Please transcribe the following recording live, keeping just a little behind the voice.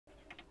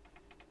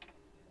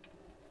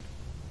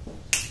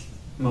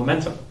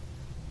momentum.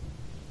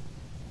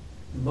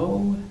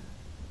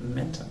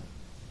 Momentum.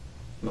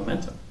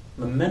 Momentum.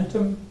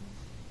 Momentum.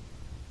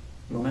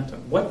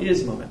 Momentum. What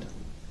is momentum?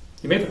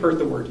 You may have heard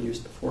the word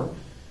used before.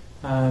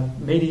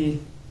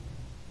 Maybe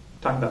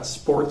talking about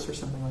sports or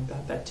something like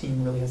that. That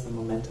team really has the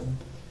momentum.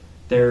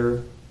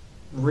 They're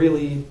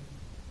really,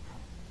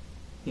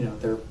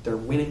 they're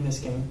winning this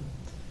game.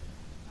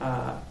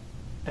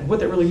 And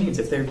what that really means,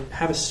 if they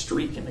have a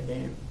streak in the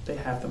game, they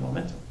have the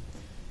momentum.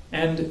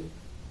 And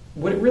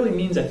what it really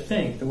means, I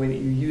think, the way that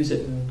you use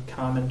it in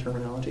common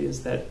terminology,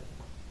 is that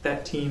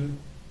that team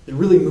is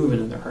really moving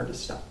and they're hard to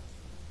stop.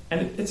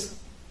 And it's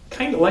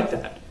kind of like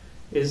that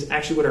is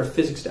actually what our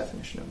physics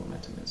definition of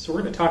momentum is. So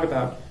we're going to talk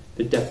about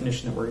the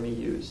definition that we're going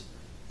to use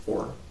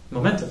for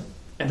momentum.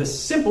 And the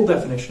simple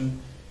definition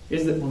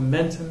is that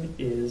momentum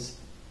is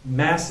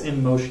mass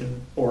in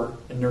motion or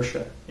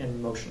inertia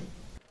in motion.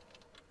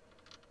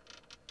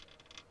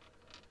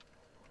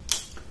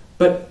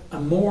 But a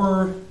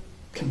more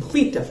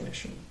complete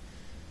definition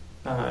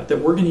that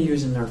we're going to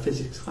use in our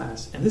physics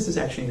class, and this is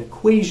actually an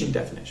equation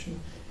definition,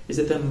 is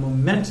that the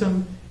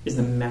momentum is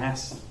the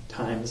mass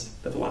times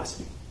the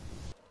velocity.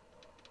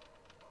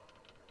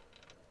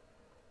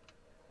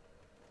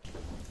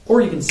 Or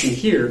you can see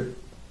here,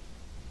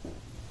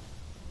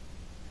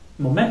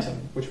 momentum,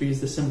 which we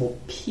use the symbol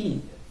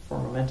P for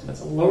momentum.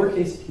 That's a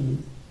lowercase p,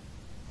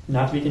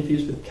 not to be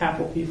confused with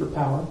capital P for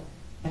power,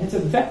 and it's a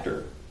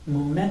vector.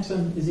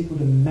 Momentum is equal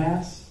to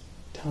mass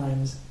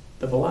times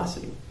the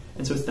velocity.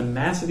 And so it's the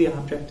mass of the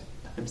object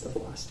times the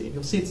velocity. And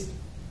you'll see it's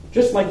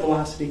just like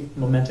velocity,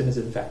 momentum is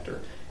a vector.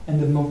 And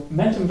the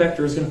momentum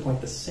vector is going to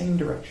point the same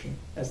direction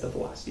as the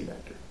velocity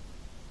vector.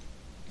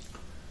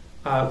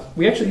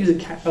 We actually use a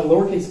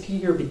lowercase p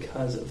here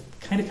because it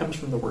kind of comes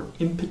from the word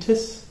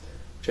impetus,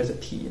 which has a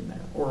p in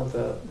there, or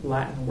the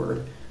Latin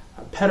word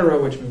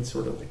pedero, which means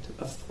sort of like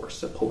a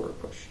force, a pull or a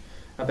push.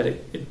 But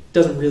it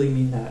doesn't really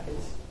mean that.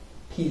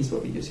 P is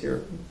what we use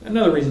here.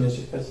 Another reason is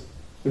just because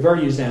we've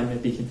already used M,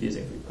 it'd be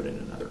confusing if we put in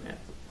another N.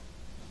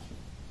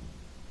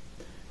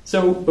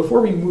 So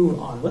before we move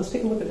on, let's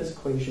take a look at this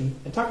equation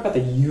and talk about the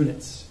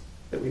units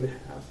that we would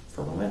have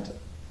for momentum.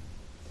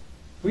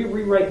 We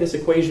rewrite this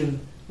equation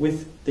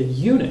with the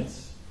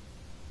units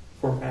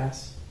for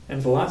mass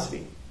and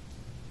velocity.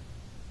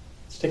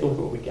 Let's take a look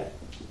at what we get.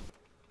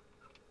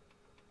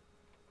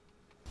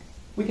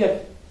 We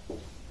get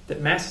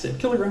that mass is in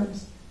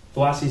kilograms,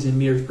 velocity is in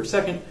meters per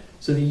second,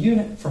 so the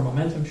unit for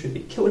momentum should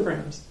be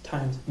kilograms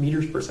times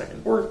meters per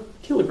second, or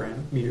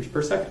kilogram meters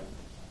per second.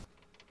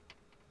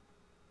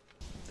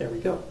 There we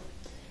go.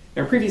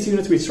 In our previous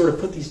units, we've sort of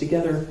put these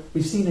together.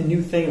 We've seen a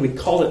new thing. We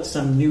called it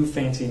some new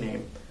fancy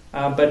name.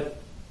 But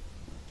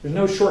there's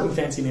no short and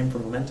fancy name for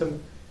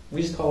momentum.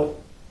 We just call it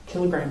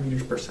kilogram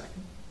meters per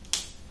second.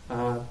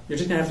 You're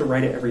just going to have to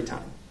write it every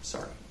time.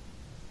 Sorry.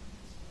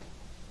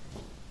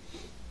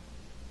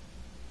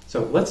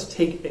 So let's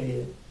take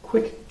a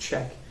quick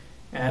check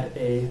at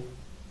a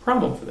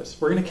problem for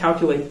this. We're going to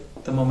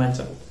calculate the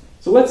momentum.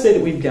 So let's say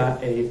that we've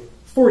got a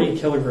 40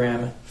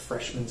 kilogram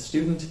freshman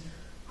student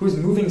who's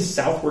moving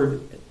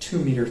southward at 2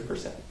 meters per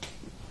second.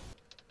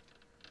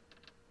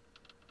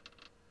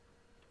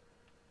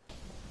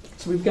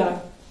 So we've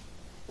got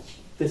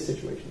this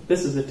situation.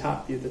 This is the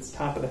top view, that's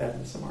top of the head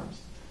and some arms.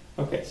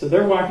 Okay, so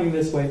they're walking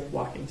this way,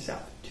 walking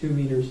south, 2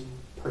 meters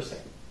per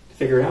second. To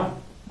figure it out,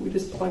 we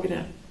just plug it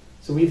in.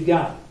 So we've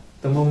got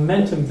the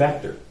momentum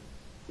vector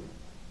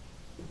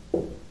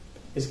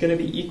is going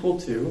to be equal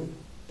to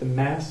the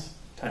mass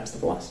times the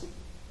velocity.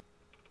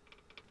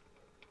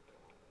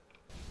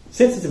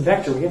 Since it's a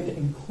vector, we have to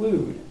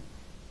include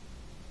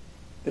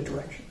the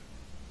direction.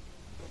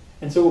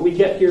 And so what we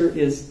get here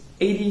is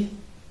 80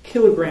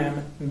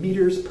 kilogram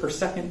meters per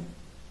second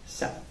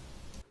south.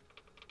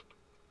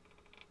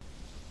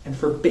 And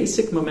for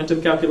basic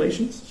momentum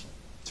calculations,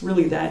 it's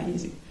really that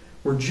easy.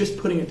 We're just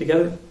putting it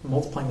together,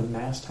 multiplying the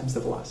mass times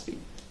the velocity.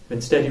 If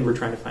instead you were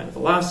trying to find the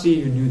velocity,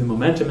 you knew the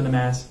momentum and the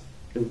mass,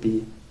 it would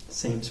be the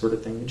same sort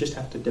of thing. You just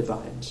have to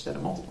divide instead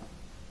of multiply.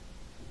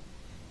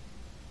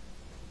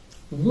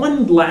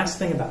 One last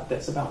thing about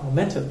this, about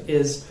momentum,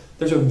 is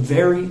there's a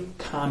very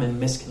common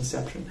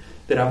misconception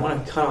that I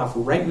want to cut off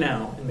right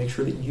now and make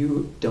sure that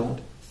you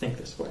don't think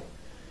this way.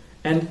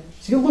 And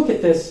so you look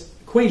at this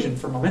equation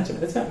for momentum,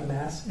 and it's got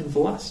mass and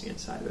velocity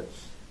inside of it.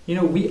 You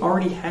know, we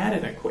already had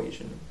an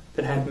equation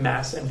that had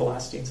mass and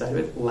velocity inside of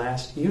it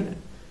last unit,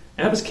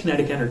 and that was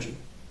kinetic energy.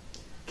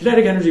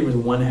 Kinetic energy was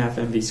 1/2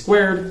 mv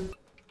squared,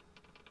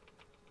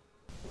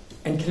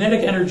 and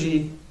kinetic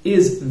energy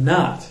is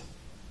not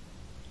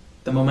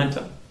the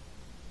momentum.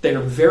 They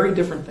are very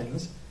different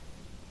things,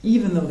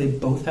 even though they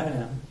both have an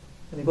m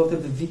and they both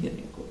have the v in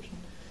the equation.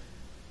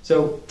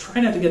 So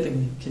try not to get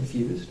them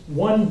confused.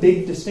 One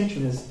big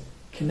distinction is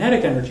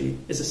kinetic energy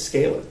is a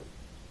scalar.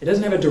 It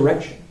doesn't have a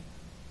direction.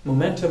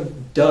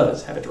 Momentum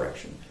does have a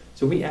direction.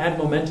 So we add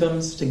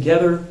momentums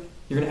together,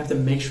 you're going to have to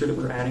make sure that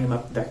we're adding them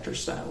up vector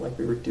style, like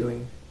we were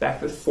doing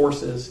back with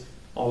forces,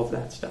 all of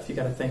that stuff. You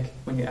got to think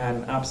when you add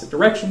in opposite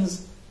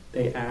directions,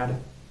 they add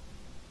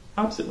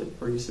oppositely,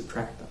 or you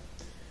subtract them.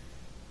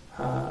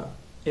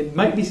 it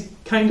might be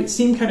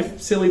seem kind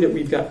of silly that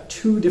we've got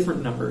two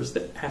different numbers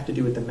that have to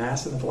do with the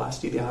mass and the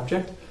velocity of the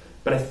object,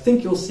 but I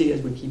think you'll see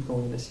as we keep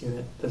going in this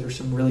unit that there's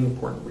some really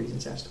important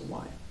reasons as to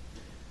why.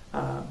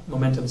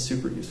 Momentum is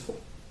super useful.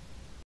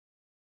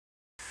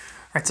 All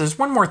right, so there's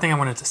one more thing I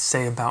wanted to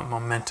say about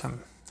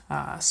momentum,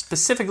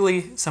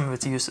 specifically some of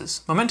its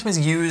uses. Momentum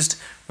is used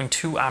when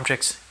two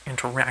objects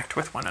interact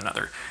with one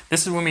another.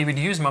 This is when we would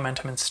use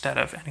momentum instead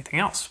of anything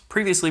else.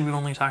 Previously, we've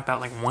only talked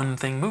about like one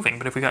thing moving,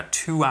 but if we got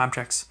two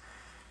objects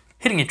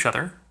hitting each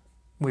other,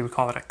 we would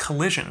call it a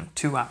collision.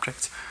 Two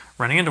objects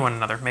running into one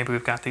another. Maybe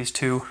we've got these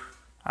two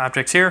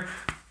objects here,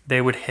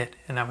 they would hit,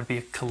 and that would be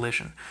a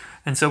collision.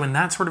 And so in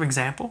that sort of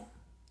example,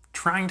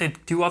 trying to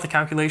do all the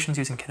calculations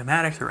using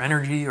kinematics or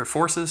energy or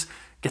forces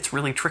gets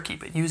really tricky,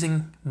 but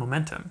using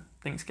momentum,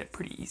 things get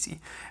pretty easy.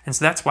 And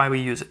so that's why we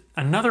use it.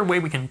 Another way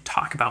we can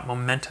talk about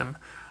momentum,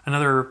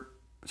 another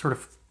sort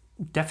of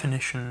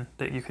definition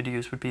that you could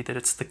use would be that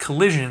it's the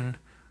collision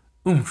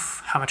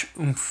oomph, how much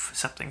oomph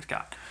something's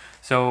got.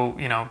 So,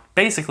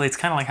 basically it's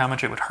kind of like how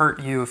much it would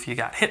hurt you if you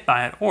got hit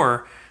by it,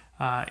 or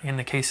in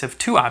the case of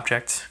two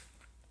objects,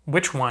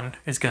 which one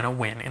is going to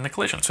win in the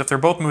collision. So if they're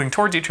both moving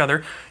towards each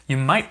other, you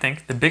might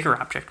think the bigger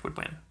object would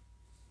win.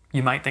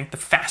 You might think the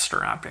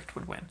faster object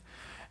would win.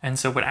 And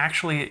so what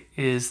actually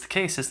is the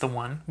case is the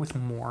one with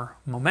more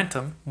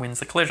momentum wins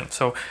the collision.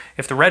 So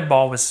if the red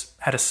ball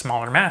had a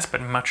smaller mass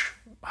but much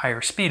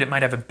higher speed, it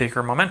might have a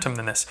bigger momentum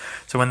than this.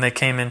 So when they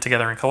came in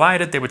together and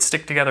collided, they would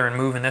stick together and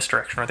move in this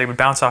direction, or they would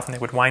bounce off and they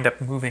would wind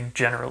up moving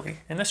generally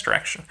in this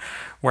direction.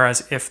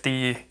 Whereas if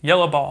the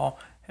yellow ball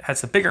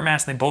has a bigger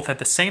mass and they both had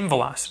the same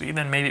velocity,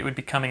 then maybe it would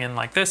be coming in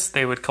like this,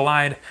 they would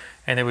collide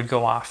and they would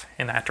go off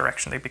in that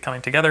direction. They'd be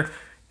coming together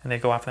and they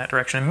go off in that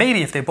direction. And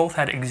maybe if they both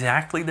had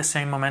exactly the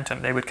same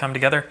momentum, they would come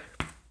together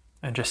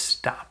and just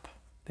stop.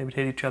 They would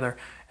hit each other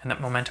and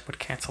that momentum would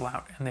cancel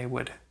out and they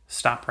would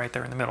stop right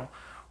there in the middle.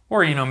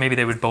 Or, maybe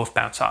they would both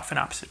bounce off in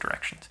opposite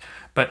directions.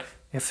 But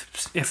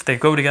if they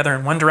go together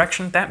in one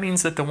direction, that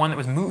means that the one that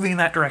was moving in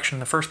that direction in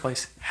the first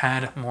place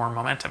had more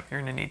momentum.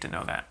 You're going to need to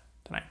know that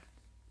tonight.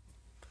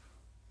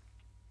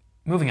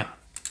 Moving on.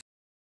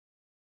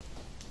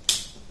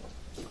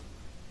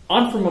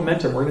 On from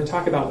momentum, we're going to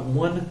talk about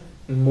one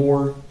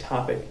more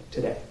topic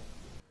today.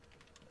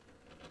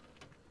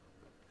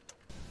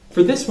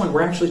 For this one,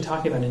 we're actually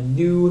talking about a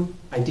new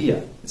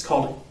idea. It's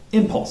called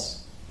impulse.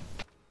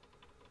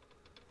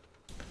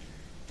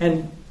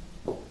 And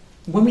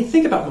when we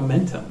think about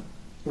momentum,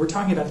 we're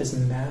talking about this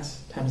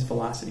mass times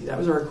velocity. That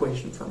was our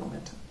equation for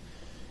momentum.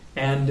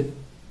 And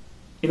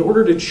in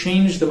order to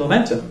change the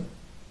momentum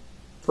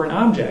for an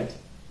object,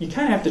 you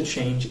kind of have to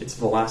change its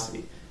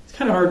velocity. It's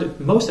kind of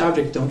hard most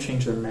objects don't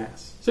change their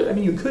mass. So,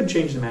 you could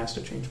change the mass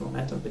to change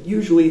momentum, but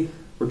usually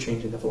we're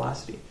changing the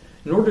velocity.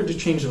 In order to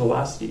change the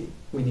velocity,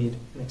 we need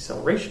an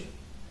acceleration.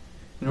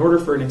 In order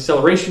for an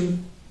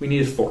acceleration, we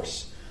need a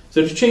force.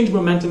 So to change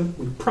momentum,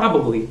 we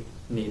probably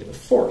need a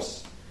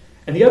force.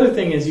 And the other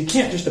thing is you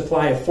can't just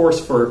apply a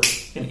force for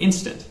an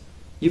instant.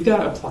 You've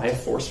got to apply a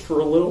force for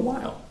a little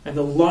while. And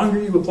the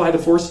longer you apply the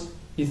force,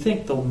 you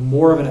think the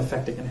more of an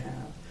effect it can have.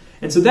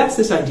 And so that's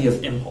this idea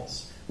of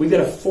impulse. We've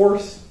got a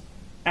force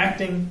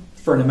acting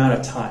for an amount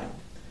of time.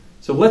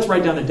 So let's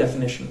write down the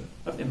definition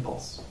of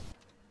impulse.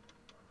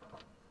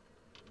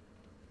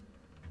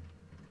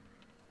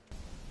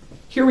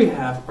 Here we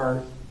have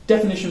our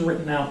definition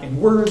written out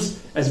in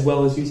words as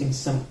well as using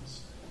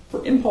symbols.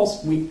 For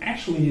impulse, we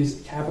actually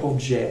use a capital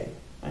J.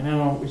 I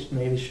know we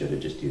maybe should have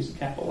just used a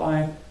capital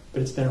I,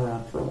 but it's been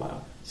around for a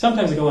while.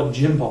 Sometimes I call it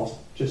Jimpulse,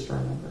 just to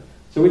remember.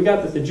 So we've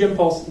got that the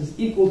Jimpulse is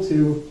equal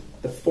to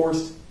the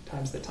force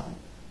times the time.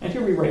 And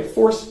here we write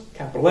force,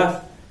 capital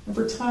F, and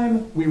for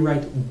time, we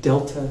write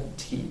delta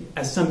t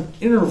as some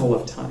interval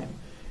of time.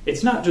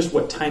 It's not just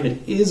what time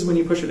it is when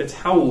you push it, it's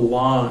how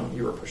long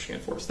you were pushing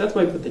it for. So that's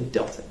why I put the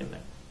delta in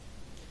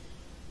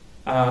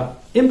there.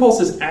 Impulse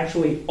is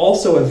actually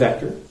also a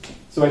vector.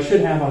 So I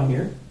should have on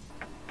here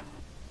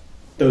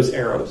those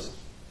arrows.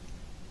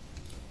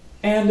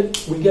 And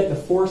we get the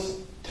force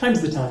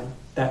times the time.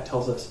 That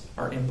tells us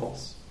our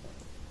impulse.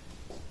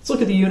 Let's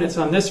look at the units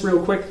on this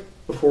real quick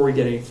before we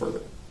get any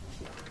further.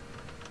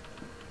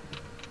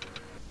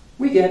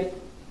 We get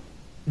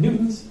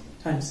newtons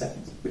times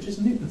seconds, which is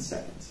Newton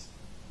seconds.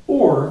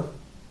 Or,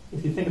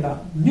 if you think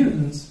about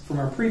newtons from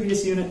our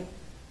previous unit,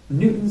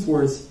 newtons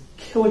was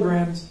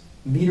kilograms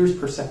meters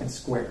per second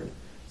squared.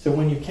 So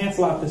when you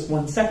cancel out this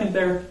 1 second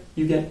there,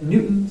 you get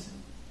newtons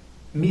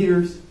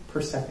meters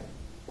per second.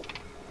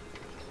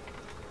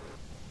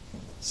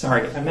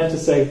 Sorry, I meant to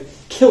say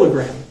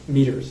kilogram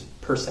meters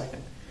per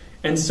second.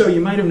 And so you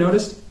might have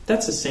noticed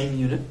that's the same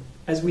unit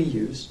as we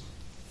use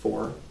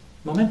for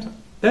momentum.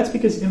 That's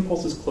because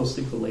impulse is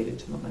closely related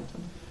to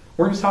momentum.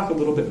 We're going to talk a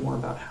little bit more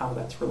about how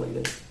that's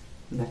related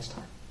next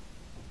time.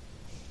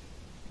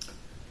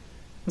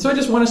 And so I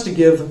just want us to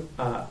give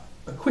a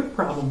quick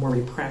problem where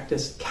we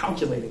practice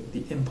calculating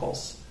the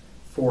impulse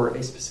for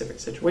a specific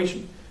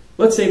situation.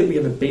 Let's say that we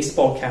have a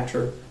baseball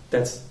catcher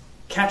that's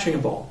catching a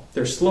ball.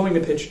 They're slowing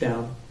the pitch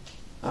down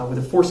with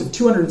a force of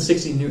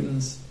 260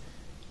 newtons,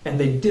 And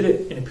they did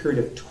it in a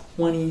period of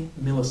 20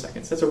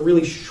 milliseconds. That's a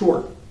really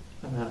short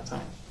amount of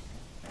time.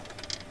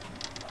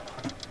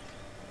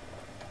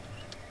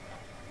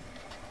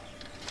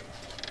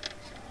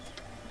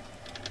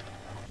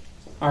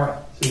 All right,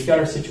 so we've got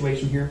our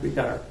situation here. We've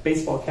got our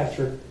baseball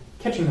catcher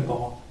catching the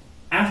ball.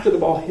 After the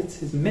ball hits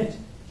his mitt,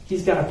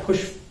 he's got to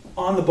push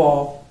on the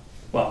ball.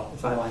 Well,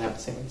 if I line up the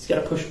same way, he's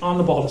got to push on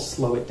the ball to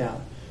slow it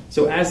down.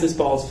 So as this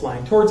ball is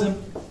flying towards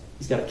him,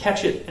 he's got to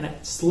catch it and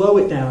slow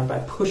it down by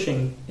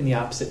pushing in the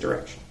opposite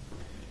direction.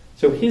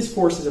 So his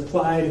force is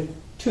applied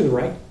to the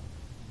right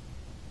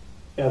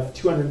of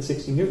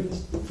 260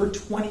 newtons for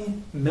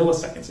 20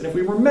 milliseconds. And if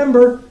we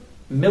remember,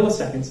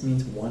 milliseconds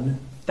means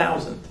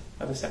 1,000th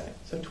of a second.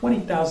 So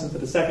 20,000th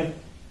of a second,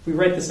 if we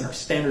write this in our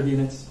standard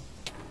units,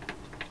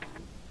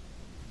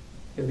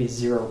 it would be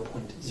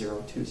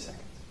 0.02 seconds.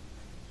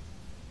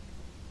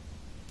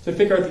 So to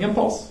figure out the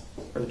impulse,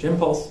 or the gym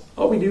pulse,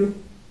 all we do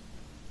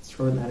is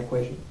throw in that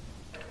equation.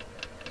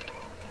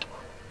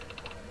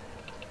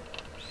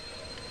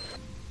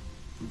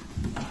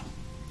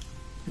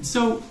 And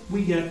so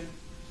we get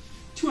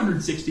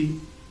 260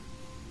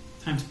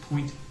 times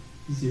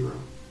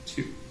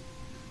 0.02,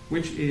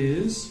 which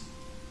is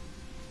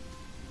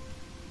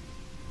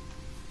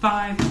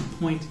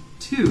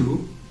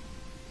 5.2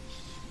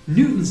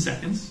 Newton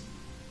seconds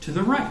to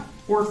the right,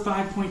 or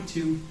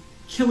 5.2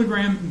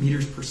 kilogram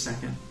meters per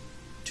second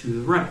to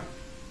the right.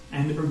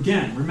 And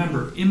again,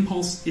 remember,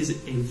 impulse is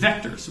a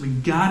vector, so we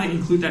gotta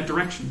include that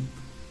direction.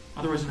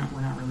 Otherwise,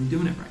 we're not really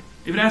doing it right.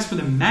 If it asks for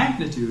the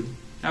magnitude,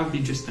 that would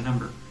be just the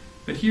number.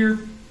 But here,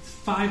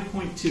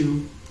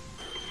 5.2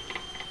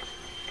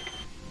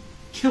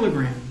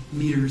 kilogram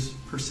meters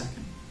per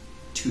second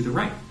to the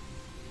right.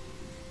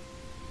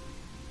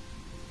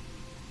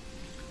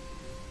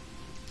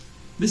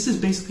 This is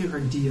basically our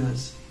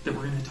ideas that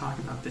we're going to talk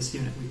about this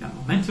unit. We've got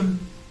momentum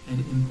and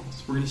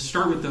impulse. We're going to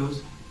start with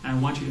those, and I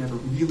want you to have a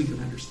really good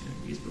understanding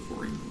of these before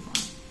we move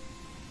on.